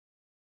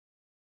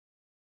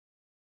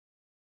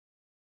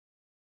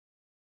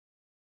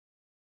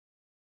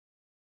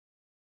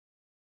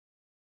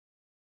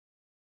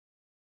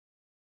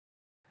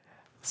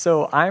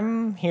So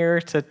I'm here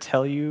to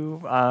tell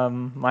you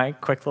my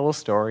quick little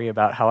story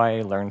about how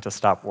I learned to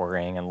stop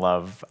worrying and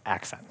love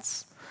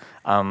accents.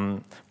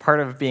 Part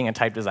of being a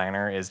type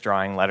designer is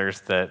drawing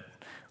letters that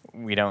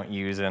we don't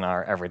use in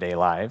our everyday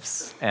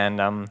lives. And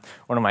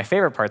one of my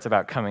favorite parts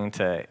about coming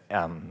to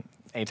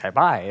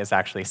ATypI is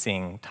actually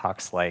seeing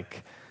talks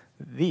like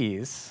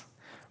these,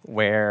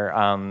 where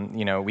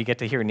we get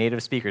to hear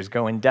native speakers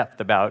go in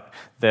depth about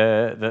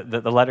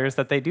the letters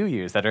that they do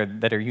use that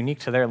are unique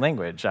to their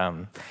language.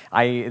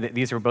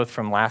 These were both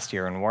from last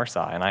year in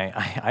Warsaw, and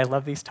I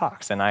love these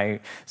talks. And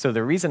so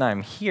the reason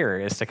I'm here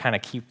is to kind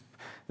of keep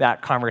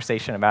that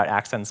conversation about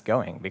accents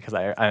going, because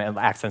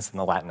accents in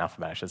the Latin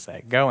alphabet, I should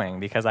say, going,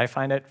 because I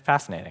find it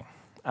fascinating.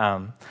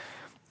 And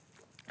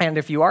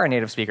if you are a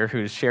native speaker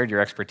who's shared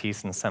your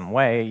expertise in some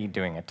way,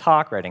 doing a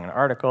talk, writing an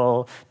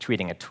article,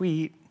 tweeting a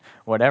tweet,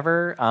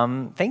 whatever,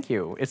 thank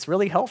you. It's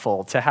really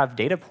helpful to have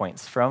data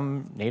points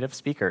from native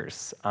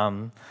speakers.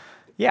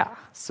 Yeah,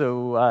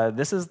 so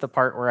this is the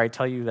part where I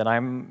tell you that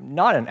I'm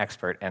not an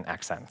expert in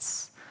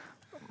accents.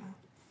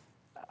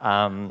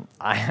 I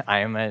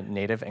am a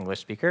native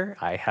English speaker.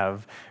 I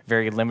have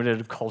very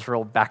limited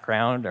cultural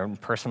background or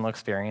personal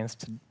experience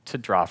to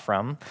draw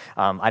from.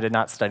 I did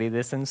not study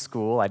this in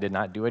school. I did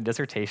not do a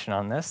dissertation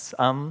on this.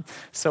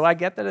 So I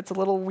get that it's a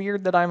little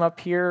weird that I'm up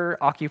here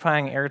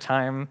occupying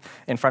airtime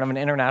in front of an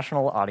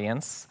international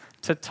audience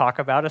to talk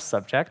about a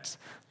subject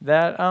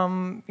that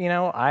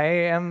I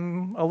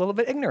am a little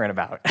bit ignorant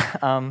about.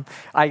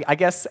 I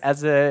guess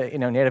as a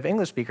native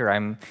English speaker,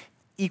 I'm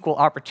equal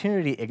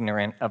opportunity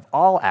ignorant of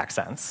all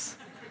accents,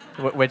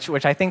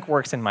 which I think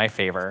works in my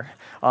favor.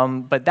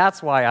 But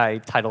that's why I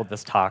titled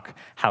this talk,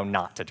 How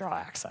Not to Draw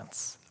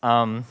Accents.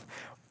 And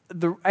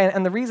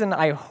the reason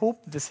I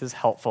hope this is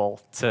helpful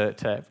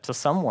to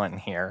someone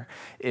here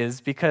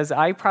is because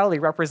I probably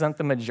represent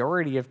the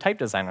majority of type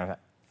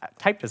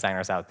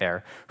designers out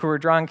there who are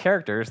drawing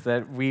characters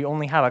that we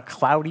only have a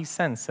cloudy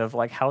sense of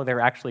how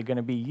they're actually going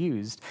to be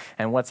used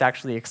and what's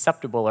actually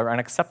acceptable or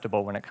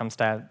unacceptable when it comes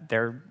to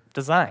their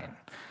design.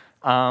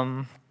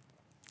 I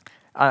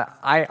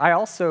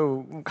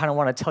also kind of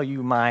want to tell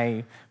you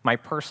my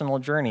personal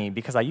journey,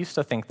 because I used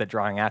to think that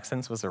drawing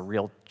accents was a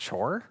real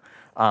chore,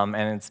 and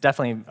it's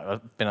definitely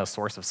been a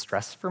source of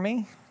stress for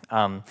me.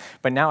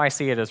 But now I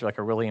see it as a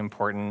really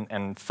important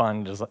and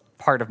fun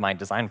part of my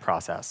design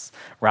process,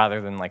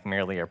 rather than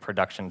merely a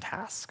production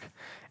task.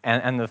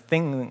 And the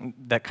thing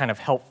that kind of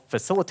helped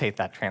facilitate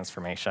that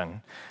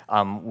transformation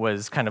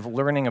was kind of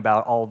learning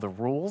about all the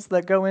rules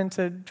that go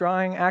into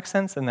drawing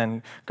accents, and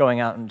then going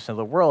out into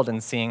the world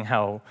and seeing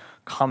how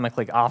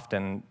comically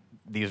often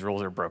these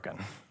rules are broken.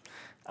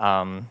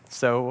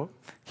 So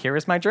here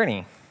is my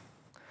journey.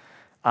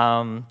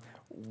 Why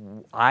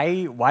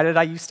did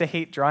I used to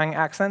hate drawing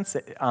accents?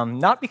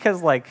 Not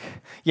because,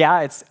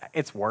 yeah,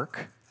 it's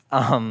work,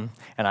 and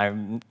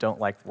I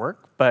don't like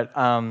work, but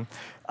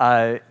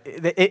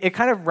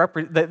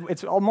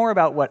it's all more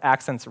about what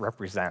accents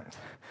represent,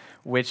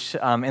 which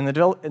in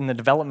the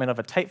development of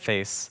a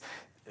typeface,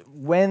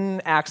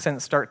 when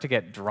accents start to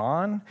get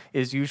drawn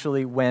is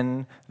usually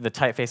when the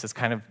typeface is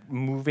kind of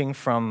moving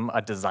from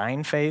a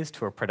design phase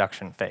to a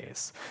production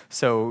phase.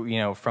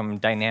 So, from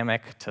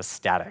dynamic to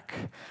static.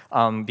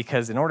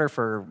 Because in order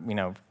for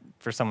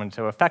someone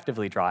to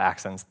effectively draw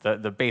accents,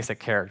 the basic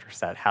character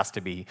set has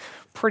to be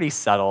pretty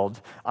settled,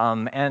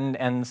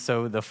 and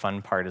so the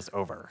fun part is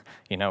over.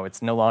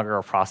 It's no longer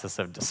a process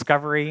of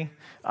discovery,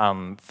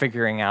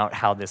 figuring out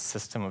how this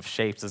system of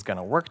shapes is going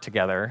to work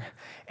together,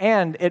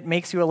 and it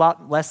makes you a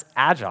lot less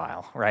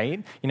agile,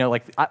 right?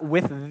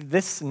 With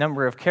this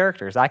number of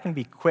characters, I can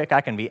be quick,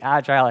 I can be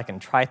agile, I can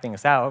try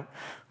things out,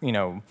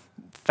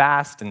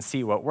 fast and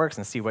see what works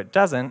and see what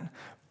doesn't,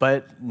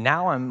 but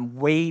now I'm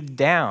weighed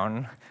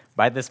down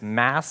by this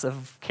mass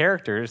of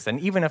characters, and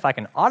even if I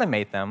can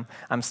automate them,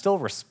 I'm still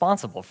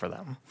responsible for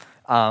them.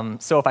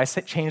 So if I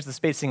change the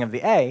spacing of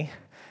the A,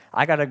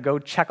 I got to go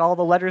check all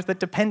the letters that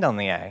depend on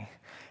the A.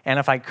 And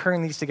if I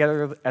kern these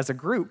together as a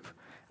group,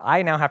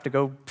 I now have to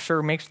go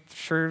make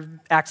sure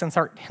accents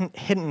aren't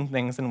hidden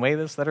things in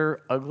ways that are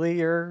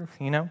ugly or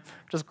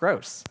just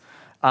gross.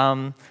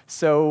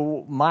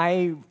 So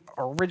my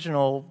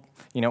original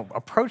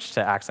approach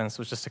to accents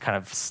was just to kind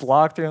of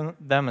slog through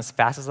them as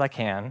fast as I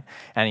can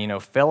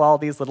and, fill all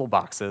these little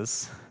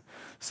boxes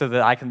so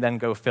that I can then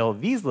go fill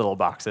these little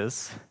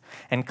boxes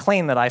and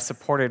claim that I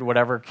supported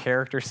whatever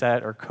character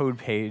set or code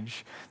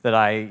page that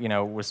I,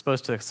 was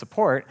supposed to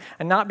support,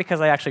 and not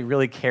because I actually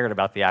really cared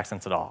about the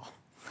accents at all.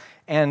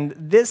 And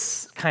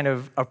this kind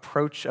of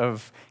approach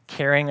of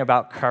caring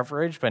about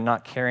coverage but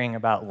not caring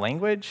about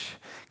language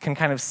can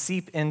kind of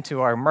seep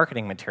into our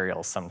marketing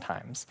materials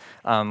sometimes.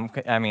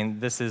 I mean,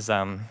 this is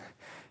a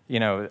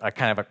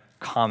kind of a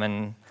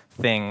common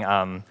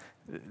thing.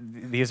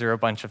 These are a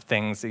bunch of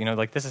things,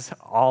 this is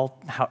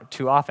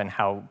too often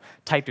how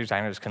type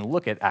designers can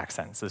look at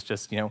accents. It's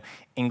just,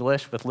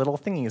 English with little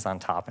thingies on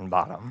top and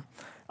bottom.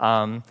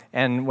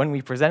 And when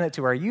we present it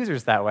to our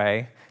users that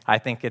way, I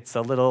think gets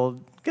a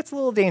little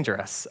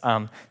dangerous.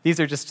 These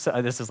are just,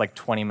 this is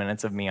 20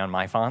 minutes of me on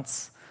my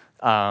fonts.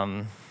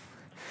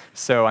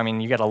 So I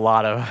mean, you get a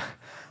lot of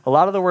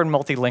the word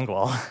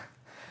multilingual.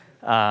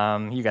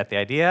 You got the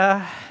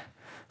idea.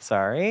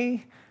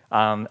 Sorry.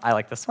 I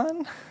like this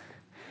one,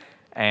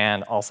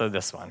 and also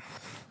this one.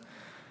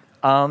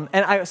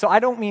 So I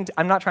don't mean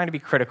I'm not trying to be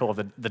critical of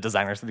the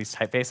designers of these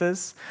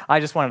typefaces. I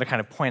just wanted to kind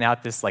of point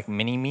out this like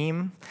mini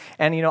meme.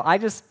 And I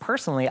just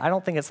personally, I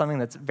don't think it's something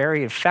that's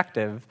very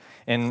effective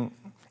in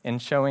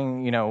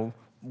showing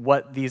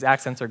what these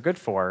accents are good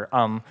for.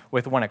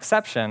 With one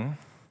exception,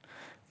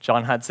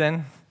 John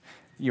Hudson,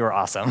 you're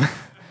awesome.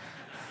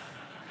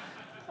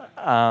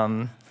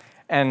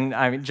 And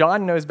I mean,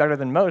 John knows better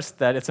than most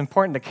that it's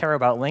important to care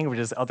about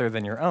languages other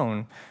than your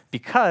own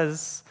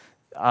because,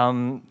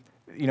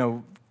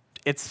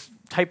 it's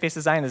typeface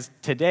design is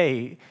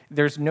today,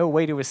 there's no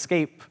way to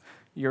escape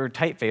your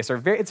typeface, or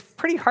it's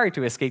pretty hard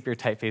to escape your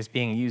typeface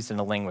being used in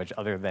a language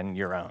other than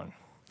your own.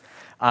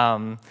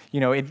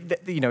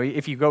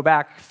 If you go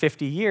back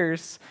 50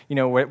 years,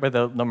 where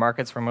the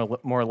markets were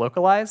more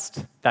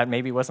localized, that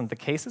maybe wasn't the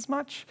case as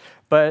much.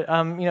 But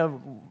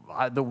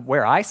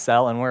where I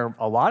sell and where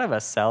a lot of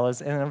us sell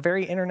is in a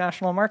very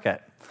international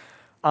market.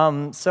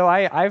 So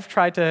I've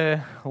tried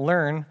to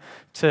learn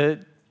to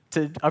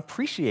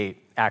appreciate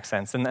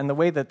accents, and the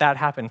way that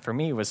happened for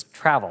me was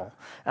travel.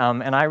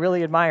 And I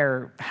really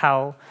admire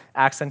how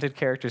accented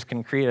characters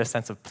can create a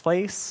sense of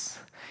place.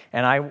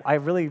 And I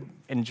really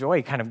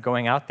enjoy kind of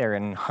going out there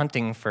and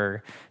hunting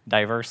for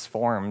diverse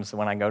forms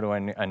when I go to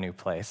a new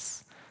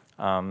place.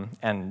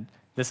 And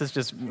this is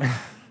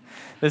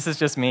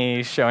just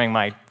me showing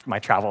my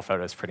travel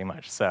photos pretty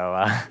much.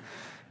 So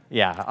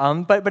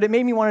yeah, but it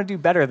made me want to do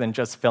better than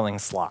just filling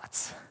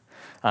slots.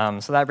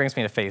 So that brings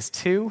me to phase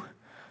 2,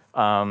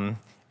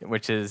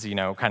 which is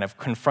kind of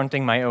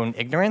confronting my own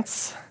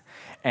ignorance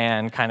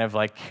and kind of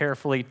like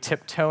carefully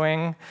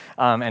tiptoeing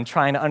and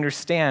trying to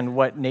understand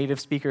what native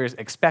speakers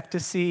expect to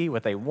see,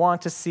 what they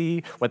want to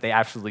see, what they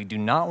absolutely do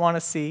not want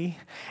to see.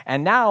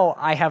 And now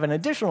I have an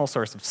additional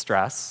source of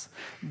stress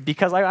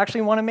because I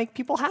actually want to make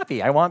people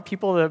happy. I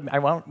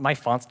want my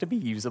fonts to be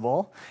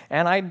usable,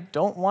 and I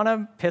don't want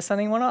to piss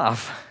anyone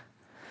off.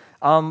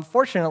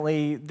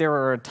 Fortunately, there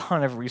are a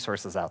ton of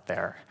resources out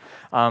there.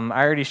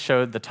 I already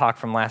showed the talk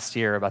from last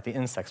year about the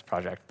insects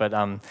project, but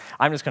I'm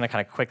just going to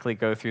kind of quickly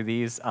go through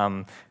these.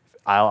 I'm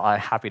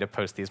happy to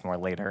post these more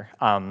later.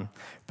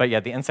 But yeah,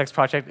 the insects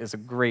project is a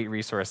great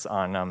resource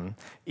on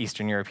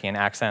Eastern European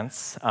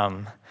accents.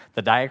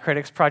 The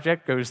diacritics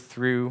project goes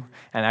through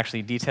and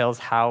actually details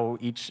how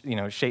each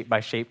shape by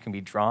shape can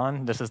be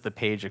drawn. This is the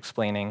page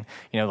explaining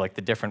like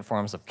the different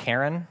forms of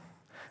Karen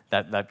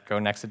that go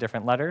next to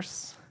different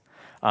letters.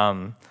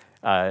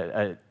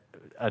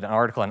 An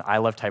article in I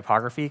Love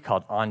Typography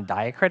called On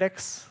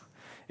Diacritics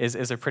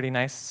is a pretty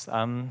nice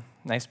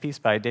piece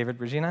by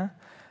David Regina.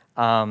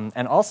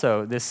 And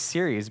also this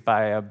series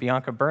by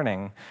Bianca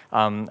Burning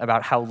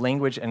about how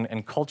language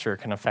and culture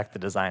can affect the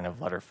design of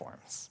letter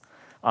forms.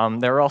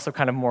 There are also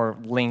kind of more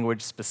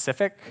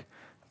language-specific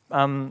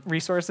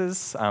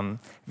resources.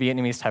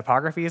 Vietnamese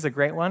typography is a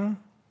great one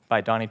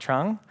by Donnie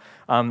Trung.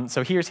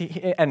 So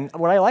and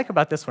what I like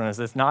about this one is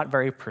it's not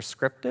very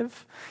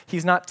prescriptive.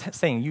 He's not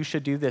saying you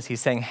should do this.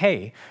 He's saying,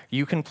 hey,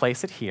 you can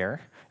place it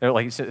here.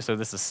 So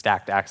this is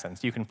stacked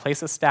accents. You can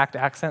place a stacked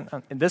accent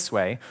this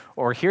way,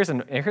 or here's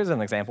an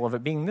example of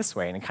it being this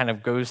way, and it kind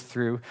of goes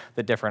through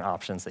the different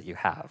options that you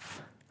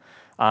have.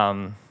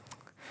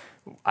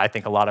 I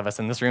think a lot of us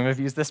in this room have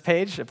used this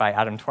page by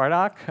Adam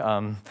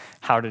Twardok,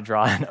 how to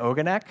draw an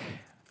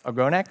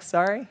ogonek,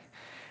 sorry.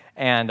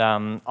 And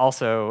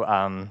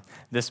also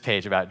this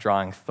page about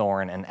drawing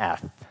thorn and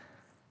eth.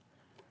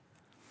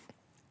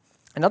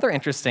 Another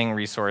interesting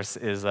resource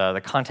is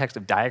the context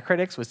of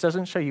diacritics, which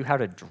doesn't show you how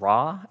to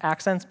draw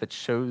accents, but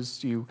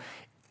shows you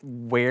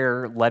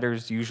where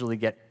letters usually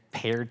get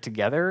paired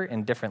together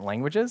in different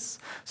languages.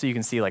 So you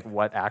can see like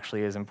what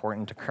actually is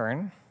important to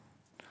kern.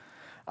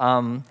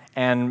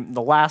 And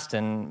the last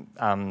and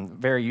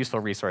very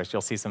useful resource,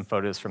 you'll see some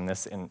photos from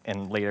this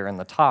later in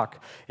the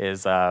talk,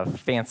 is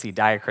Fancy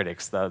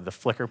Diacritics, the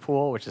Flickr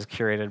pool, which is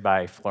curated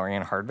by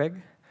Florian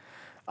Hardwig.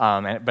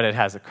 But it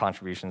has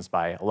contributions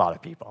by a lot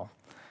of people.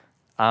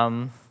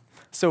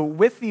 So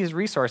with these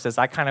resources,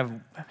 I kind of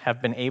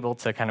have been able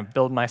to kind of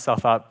build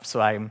myself up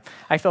so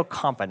I feel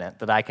confident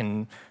that I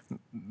can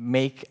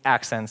make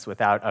accents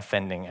without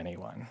offending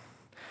anyone.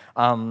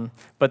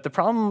 But the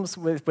problems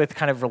with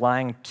kind of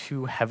relying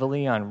too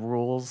heavily on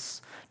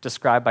rules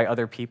described by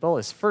other people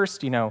is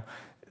first,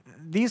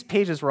 these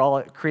pages were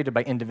all created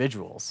by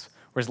individuals,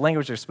 whereas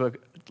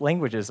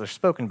languages are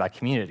spoken by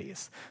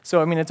communities.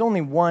 So, I mean, it's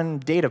only one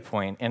data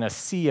point in a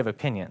sea of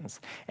opinions,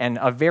 and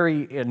a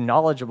very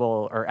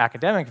knowledgeable or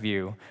academic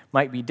view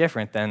might be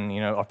different than,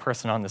 a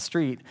person on the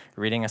street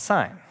reading a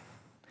sign.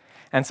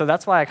 And so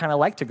that's why I kind of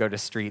like to go to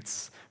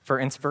streets for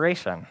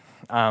inspiration.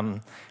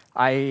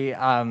 I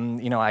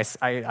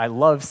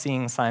love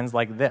seeing signs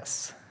like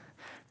this,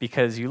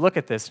 because you look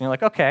at this and you're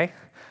like, okay,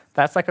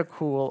 that's like a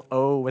cool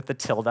O with the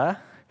tilde. And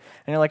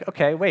you're like,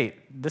 okay, wait,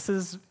 this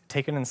is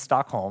taken in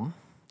Stockholm,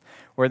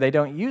 where they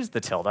don't use the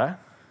tilde,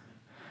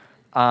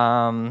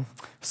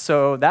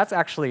 So that's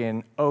actually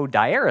an O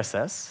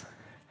diaresis.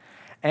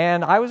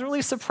 And I was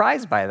really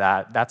surprised by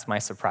that. That's my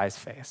surprise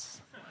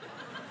face.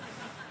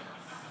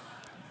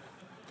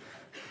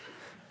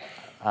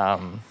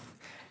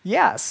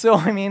 Yeah, so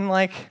I mean,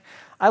 like,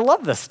 I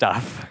love this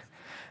stuff.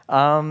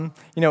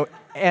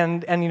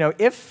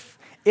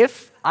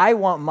 If I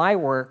want my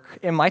work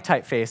in my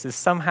typeface is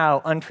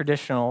somehow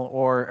untraditional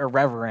or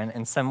irreverent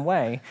in some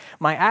way,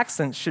 my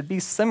accents should be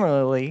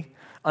similarly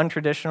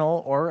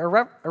untraditional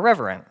or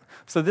irreverent.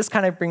 So this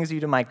kind of brings you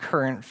to my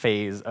current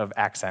phase of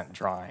accent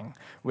drawing,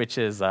 which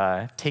is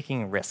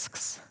taking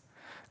risks.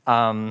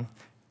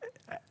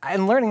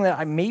 And learning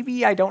that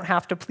maybe I don't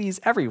have to please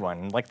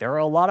everyone. Like, there are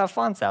a lot of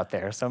fonts out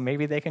there, so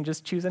maybe they can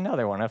just choose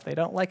another one if they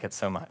don't like it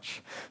so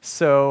much.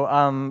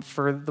 So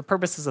for the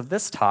purposes of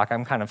this talk,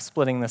 I'm kind of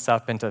splitting this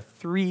up into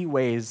 3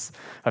 ways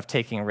of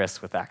taking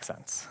risks with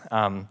accents.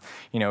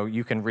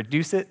 You can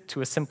reduce it to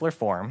a simpler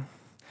form.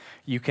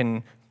 You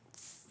can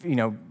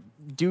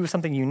do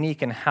something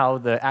unique in how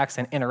the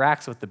accent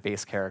interacts with the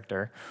base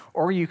character,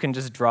 or you can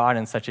just draw it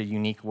in such a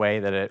unique way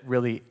that it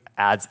really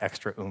adds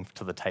extra oomph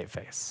to the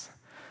typeface.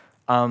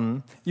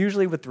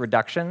 Usually with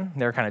reduction,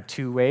 there are kind of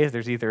 2 ways.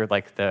 There's either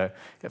like the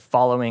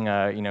following,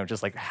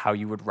 just like how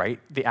you would write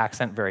the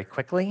accent very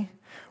quickly,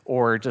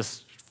 or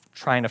just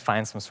trying to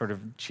find some sort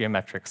of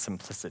geometric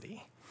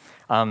simplicity.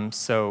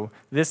 So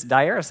this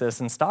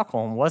diaresis in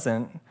Stockholm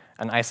wasn't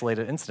an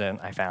isolated incident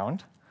I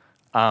found.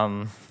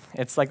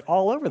 It's like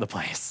all over the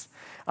place.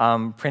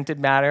 Printed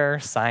matter,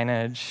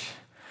 signage,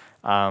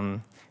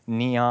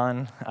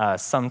 neon.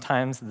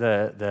 Sometimes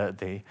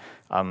the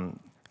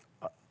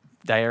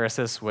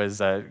diaresis was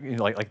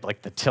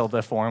like the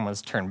tilde form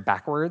was turned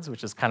backwards,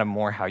 which is kind of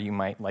more how you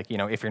might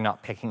if you're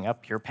not picking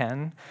up your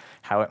pen,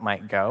 how it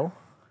might go.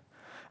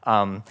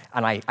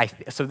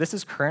 So this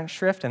is current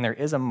shrift, and there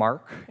is a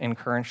mark in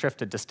current shrift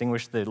to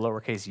distinguish the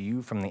lowercase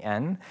u from the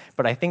n,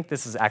 but I think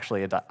this is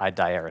actually a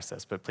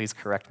diaresis, but please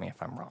correct me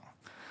if I'm wrong.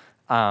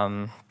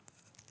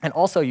 And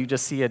also, you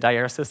just see a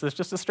diaresis that's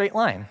just a straight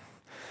line,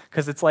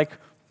 because it's like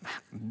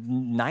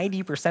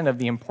 90% of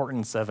the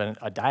importance of a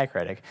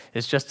diacritic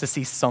is just to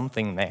see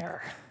something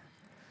there.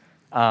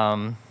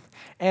 So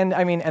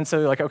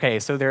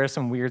there are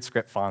some weird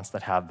script fonts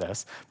that have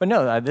this, but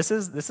no, this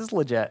is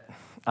legit.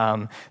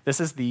 This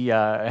is the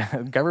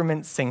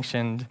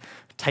government-sanctioned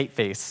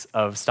typeface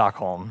of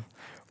Stockholm,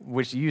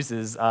 which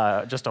uses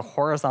just a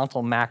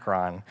horizontal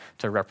macron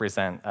to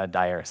represent a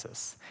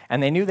diaresis.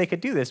 And they knew they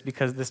could do this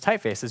because this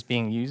typeface is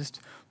being used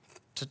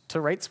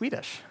to write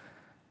Swedish.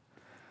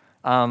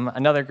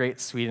 Another great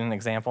Sweden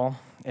example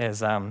is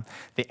the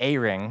A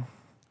ring,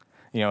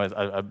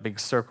 a big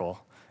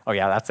circle. Oh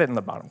yeah, that's it in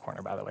the bottom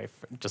corner, by the way,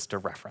 just a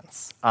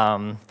reference.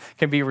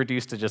 Can be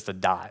reduced to just a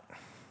dot.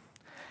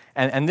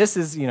 And this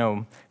is,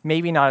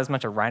 maybe not as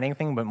much a writing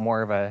thing, but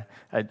more of a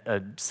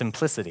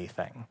simplicity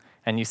thing.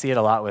 And you see it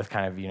a lot with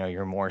kind of,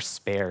 your more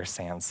spare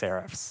sans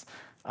serifs.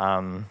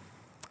 I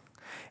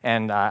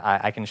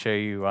can show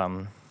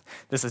you,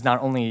 this is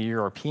not only a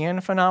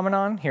European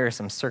phenomenon. Here are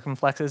some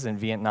circumflexes in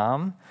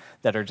Vietnam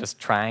that are just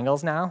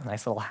triangles now,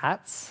 nice little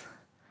hats.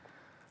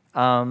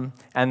 And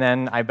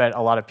then I bet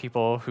a lot of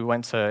people who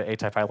went to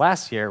ATypI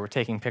last year were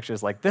taking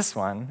pictures like this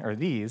one, or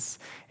these,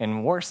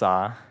 in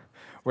Warsaw,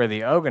 where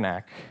the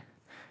ogonek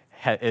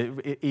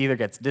it either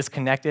gets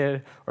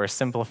disconnected or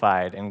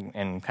simplified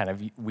in kind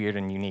of weird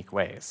and unique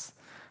ways.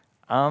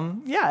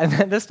 And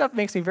this stuff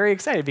makes me very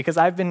excited because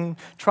I've been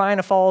trying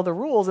to follow the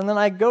rules, and then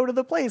I go to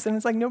the place, and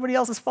it's like nobody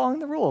else is following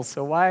the rules,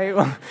 so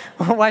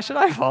why should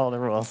I follow the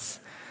rules?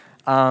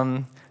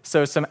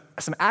 So some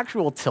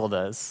actual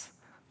tildes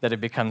that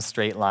have become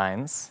straight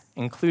lines,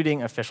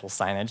 including official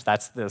signage.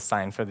 That's the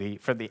sign for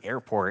the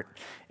airport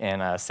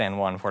in San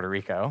Juan, Puerto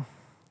Rico.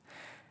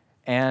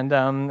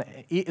 And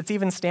it's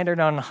even standard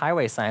on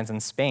highway signs in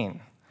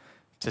Spain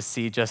to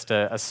see just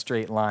a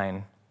straight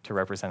line to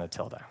represent a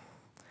tilde.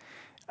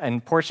 In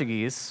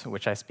Portuguese,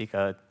 which I speak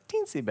a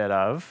teensy bit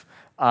of,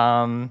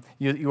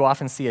 you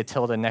often see a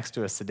tilde next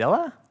to a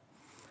cedilla.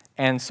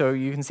 And so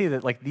you can see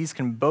that these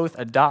can both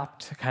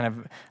adopt kind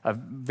of a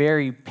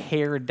very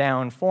pared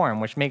down form,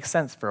 which makes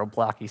sense for a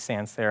blocky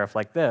sans serif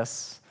like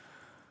this,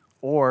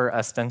 or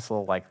a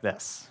stencil like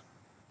this.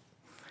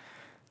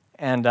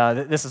 And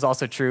this is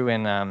also true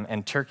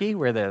in Turkey,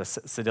 where the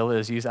cedilla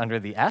is used under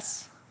the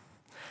S.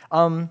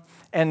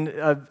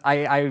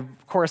 I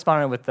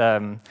corresponded with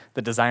the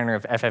designer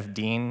of FF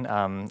Dean,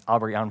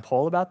 Albert Jan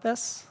Pol, about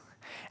this.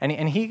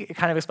 And he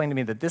kind of explained to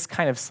me that this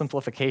kind of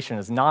simplification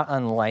is not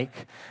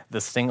unlike the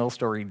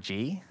single-story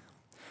G,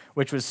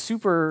 which was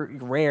super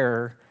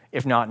rare,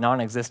 if not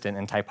non-existent,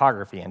 in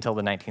typography until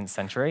the 19th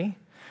century.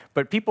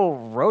 But people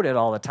wrote it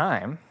all the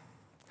time.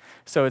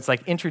 So it's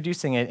like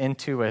introducing it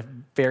into a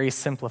very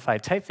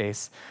simplified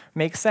typeface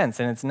makes sense,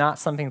 and it's not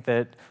something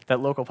that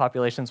local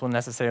populations will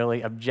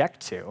necessarily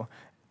object to.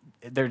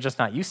 They're just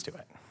not used to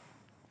it.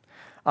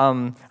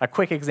 A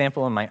quick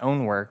example in my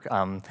own work,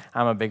 I'm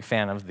a big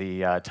fan of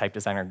the type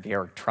designer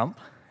Georg Trump,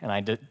 and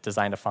I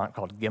designed a font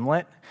called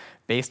Gimlet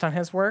based on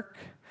his work.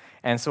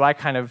 And so I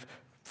kind of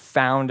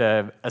found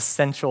an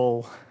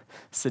essential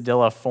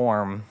cedilla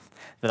form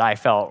that I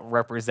felt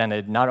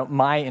represented not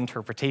my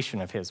interpretation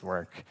of his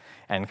work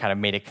and kind of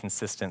made it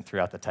consistent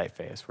throughout the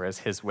typeface, whereas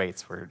his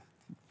weights were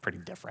pretty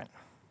different.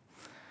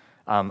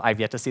 I've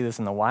yet to see this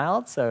in the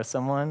wild, so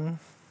someone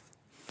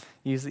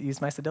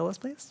use my cedillas,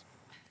 please.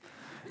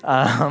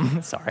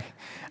 Sorry.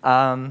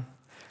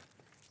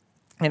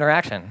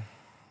 Interaction.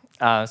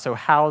 So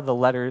how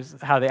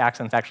the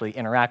accents actually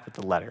interact with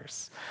the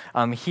letters.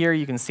 Here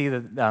you can see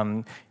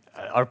that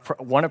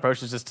one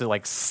approach is just to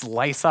like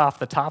slice off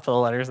the top of the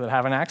letters that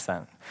have an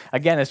accent.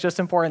 Again, it's just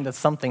important that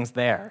something's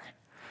there.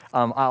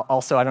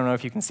 Also, I don't know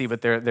if you can see,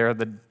 but there are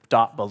the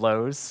dot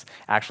belows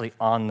actually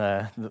on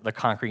the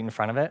concrete in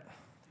front of it.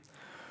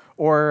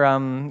 Or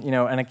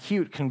an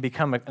acute can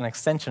become an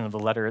extension of the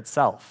letter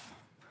itself.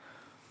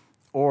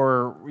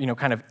 Or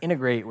kind of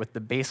integrate with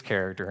the base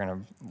character in a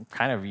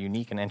kind of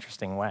unique and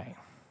interesting way.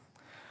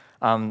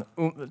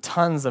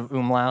 Tons of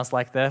umlauts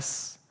like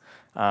this,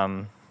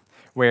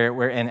 where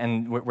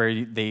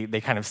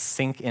they kind of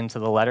sink into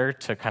the letter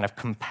to kind of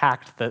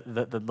compact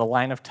the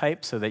line of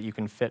type so that you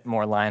can fit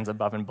more lines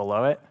above and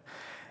below it.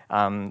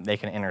 They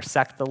can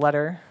intersect the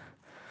letter.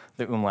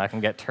 The umlaut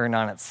can get turned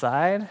on its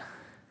side.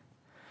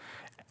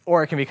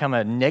 Or it can become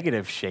a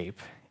negative shape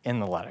in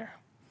the letter.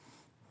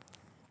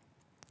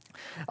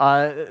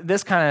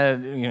 This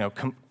kind of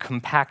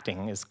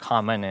compacting is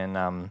common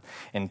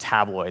in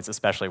tabloids,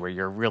 especially where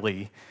you're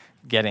really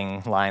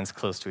getting lines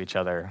close to each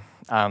other.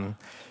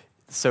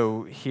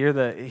 So here,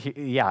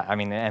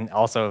 and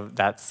also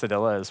that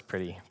cedilla is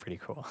pretty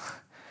cool.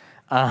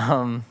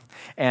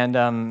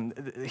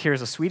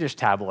 Here's a Swedish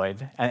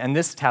tabloid, and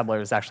this tabloid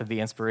was actually the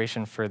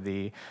inspiration for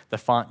the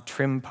font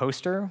trim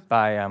poster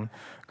by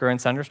Göran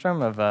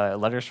Sunderström of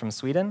Letters from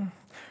Sweden,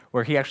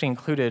 where he actually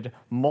included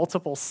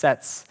multiple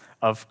sets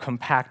of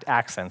compact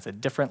accents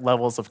at different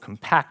levels of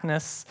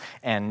compactness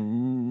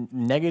and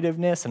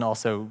negativeness, and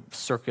also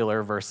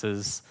circular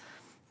versus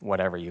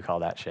whatever you call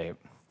that shape.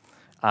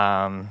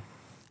 And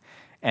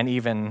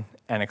even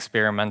an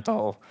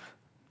experimental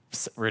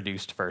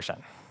reduced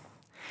version.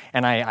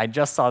 And I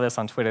just saw this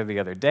on Twitter the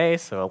other day,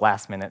 so a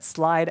last-minute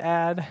slide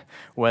ad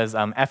was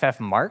FF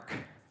Mark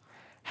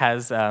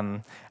has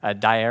a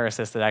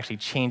diaresis that actually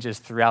changes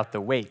throughout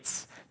the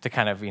weights to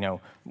kind of,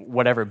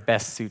 whatever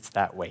best suits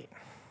that weight.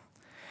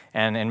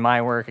 And in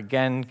my work,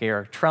 again,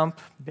 Georg Trump,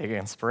 big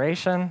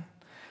inspiration.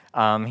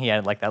 He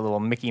had like that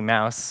little Mickey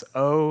Mouse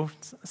O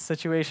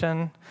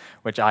situation,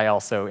 which I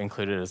also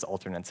included as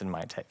alternates in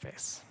my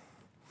typeface.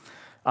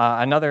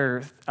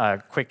 Another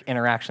quick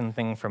interaction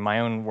thing from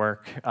my own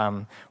work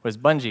was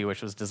Bungee,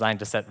 which was designed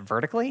to set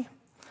vertically.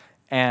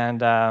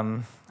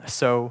 And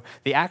so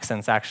the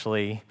accents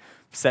actually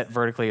set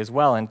vertically as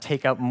well and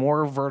take up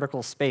more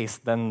vertical space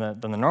than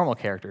the normal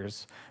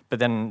characters. But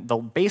then the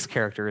base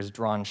character is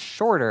drawn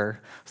shorter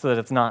so that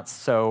it's not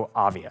so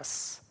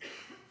obvious.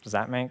 Does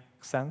that make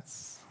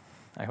sense?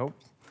 I hope.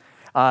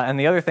 And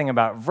the other thing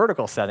about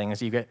vertical setting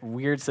is you get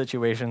weird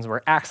situations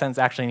where accents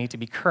actually need to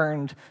be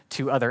kerned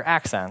to other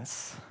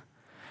accents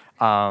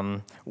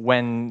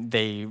when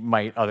they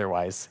might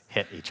otherwise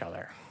hit each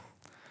other.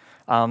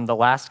 The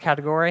last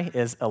category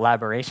is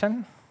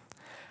elaboration.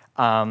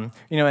 And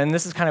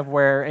this is kind of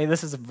where,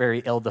 this is a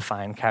very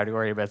ill-defined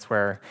category, but it's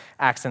where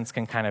accents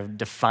can kind of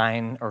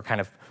define or kind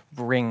of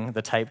bring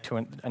the type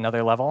to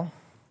another level.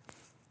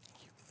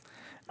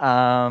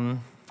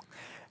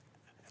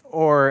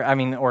 Or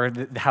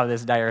how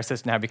this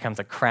diaresis now becomes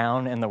a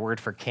crown in the word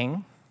for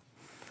king.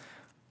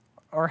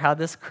 Or how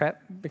this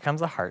crep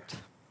becomes a heart.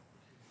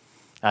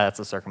 That's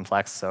a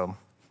circumflex, so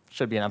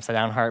should be an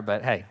upside-down heart,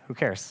 but hey, who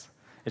cares?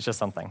 It's just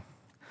something.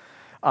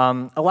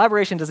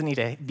 Elaboration doesn't need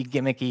to be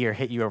gimmicky or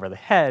hit you over the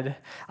head.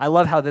 I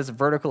love how this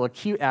vertical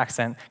acute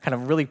accent kind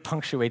of really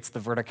punctuates the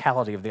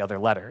verticality of the other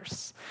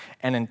letters.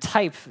 And in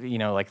type,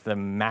 like the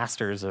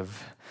masters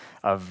of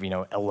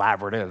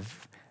elaborative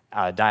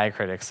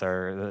diacritics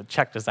are the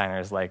Czech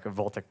designers like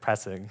Voltek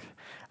Pressig.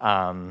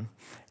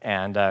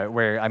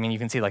 Where, you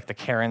can see like the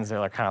Karens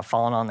are kind of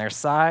falling on their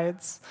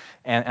sides,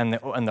 and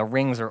the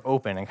rings are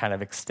open and kind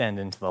of extend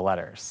into the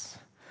letters.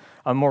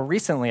 More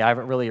recently, I've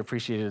really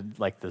appreciated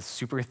like the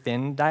super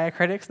thin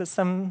diacritics that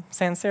some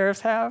sans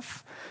serifs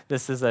have.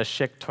 This is a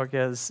Schick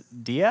Torges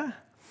Dia,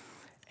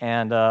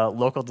 and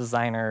local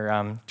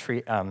designer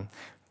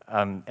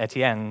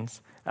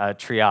Etienne's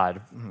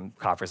Triade,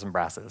 coppers and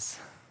brasses.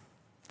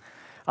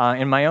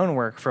 In my own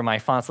work, for my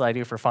fonts that I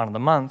do for Font of the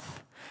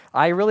Month,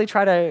 I really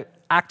try to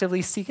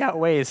actively seek out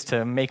ways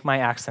to make my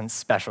accents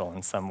special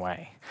in some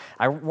way.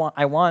 I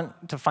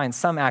want to find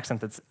some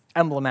accent that's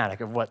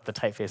emblematic of what the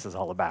typeface is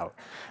all about.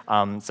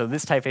 So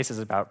this typeface is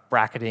about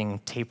bracketing,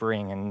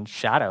 tapering, and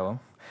shadow,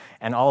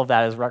 and all of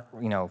that is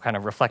kind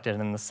of reflected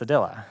in the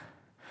cedilla.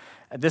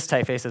 This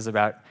typeface is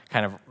about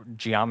kind of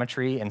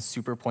geometry and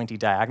super pointy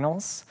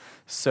diagonals,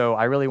 so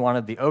I really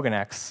wanted the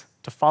Ogonex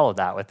to follow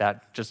that with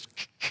that just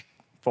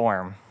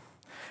form.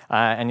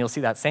 And you'll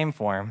see that same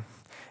form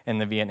in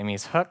the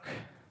Vietnamese hook,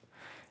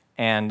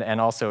 and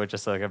also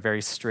just like a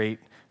very straight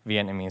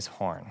Vietnamese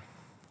horn.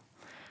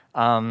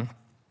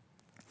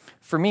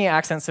 for me,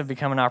 accents have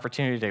become an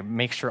opportunity to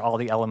make sure all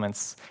the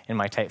elements in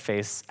my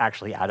typeface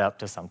actually add up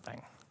to something.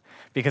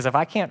 Because if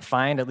I can't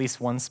find at least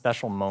one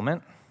special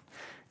moment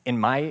in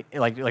my,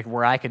 like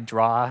where I could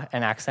draw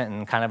an accent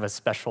in kind of a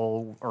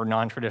special or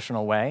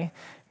non-traditional way,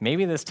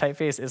 maybe this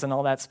typeface isn't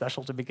all that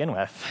special to begin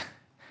with.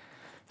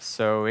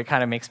 So it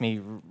kind of makes me,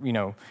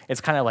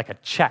 it's kind of like a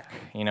check.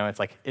 It's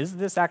like, is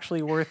this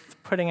actually worth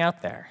putting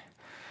out there?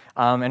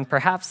 And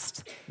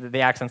perhaps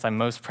the accents I'm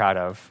most proud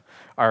of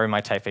are in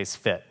my typeface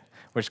fit,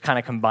 which kind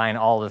of combine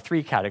all the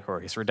three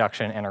categories,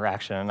 reduction,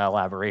 interaction, and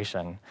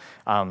elaboration,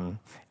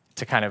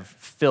 to kind of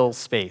fill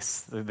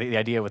space. The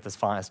idea with this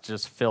font is to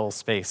just fill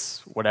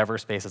space, whatever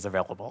space is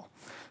available.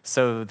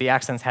 So the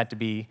accents had to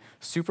be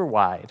super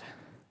wide.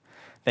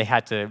 They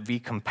had to be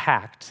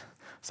compact,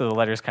 so the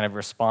letters kind of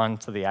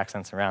respond to the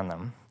accents around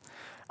them.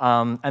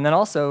 And then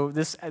also,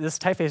 this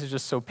typeface is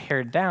just so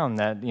pared down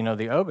that the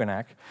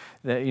ogonek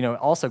that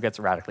also gets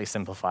radically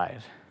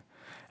simplified,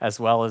 as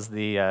well as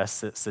the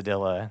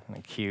cedilla, and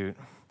the cute,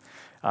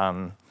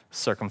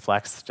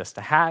 circumflex, just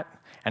a hat,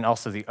 and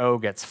also the O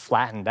gets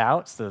flattened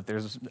out so that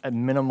there's a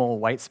minimal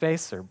white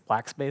space or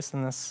black space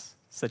in this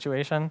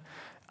situation.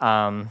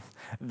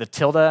 The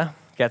tilde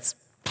gets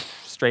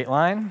straight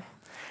line,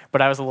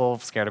 but I was a little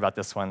scared about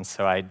this one,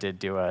 so I did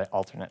do an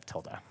alternate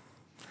tilde.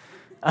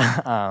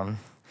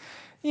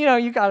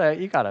 You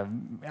gotta,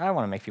 I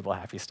want to make people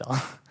happy still.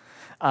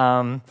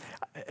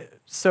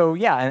 So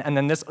yeah, and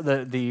then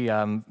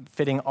the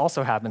fitting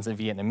also happens in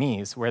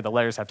Vietnamese, where the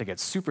letters have to get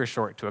super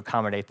short to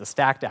accommodate the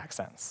stacked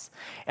accents.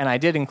 And I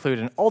did include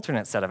an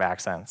alternate set of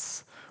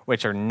accents,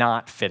 which are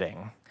not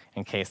fitting,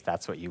 in case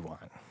that's what you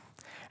want.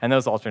 And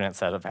those alternate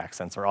set of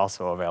accents are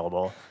also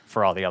available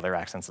for all the other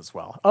accents as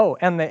well. Oh,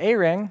 and the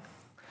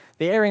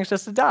A-ring's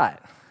just a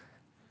dot.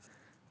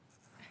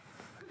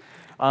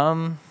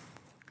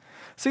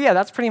 So yeah,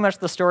 that's pretty much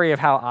the story of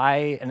how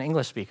I, an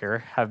English speaker,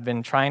 have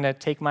been trying to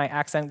take my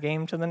accent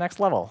game to the next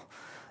level.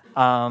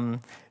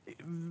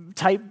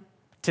 Type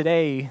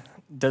today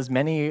does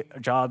many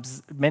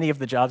of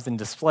the jobs in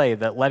display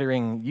that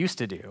lettering used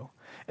to do,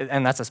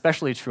 and that's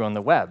especially true on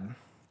the web.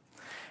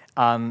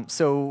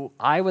 So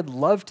I would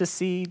love to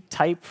see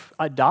type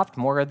adopt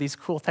more of these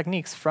cool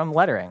techniques from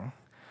lettering.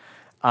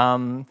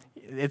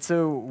 It's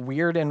a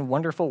weird and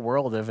wonderful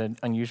world of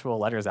unusual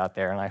letters out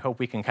there, and I hope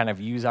we can kind of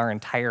use our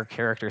entire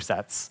character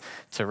sets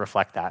to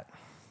reflect that.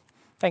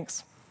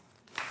 Thanks.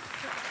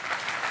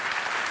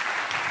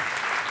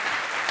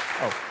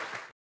 Oh.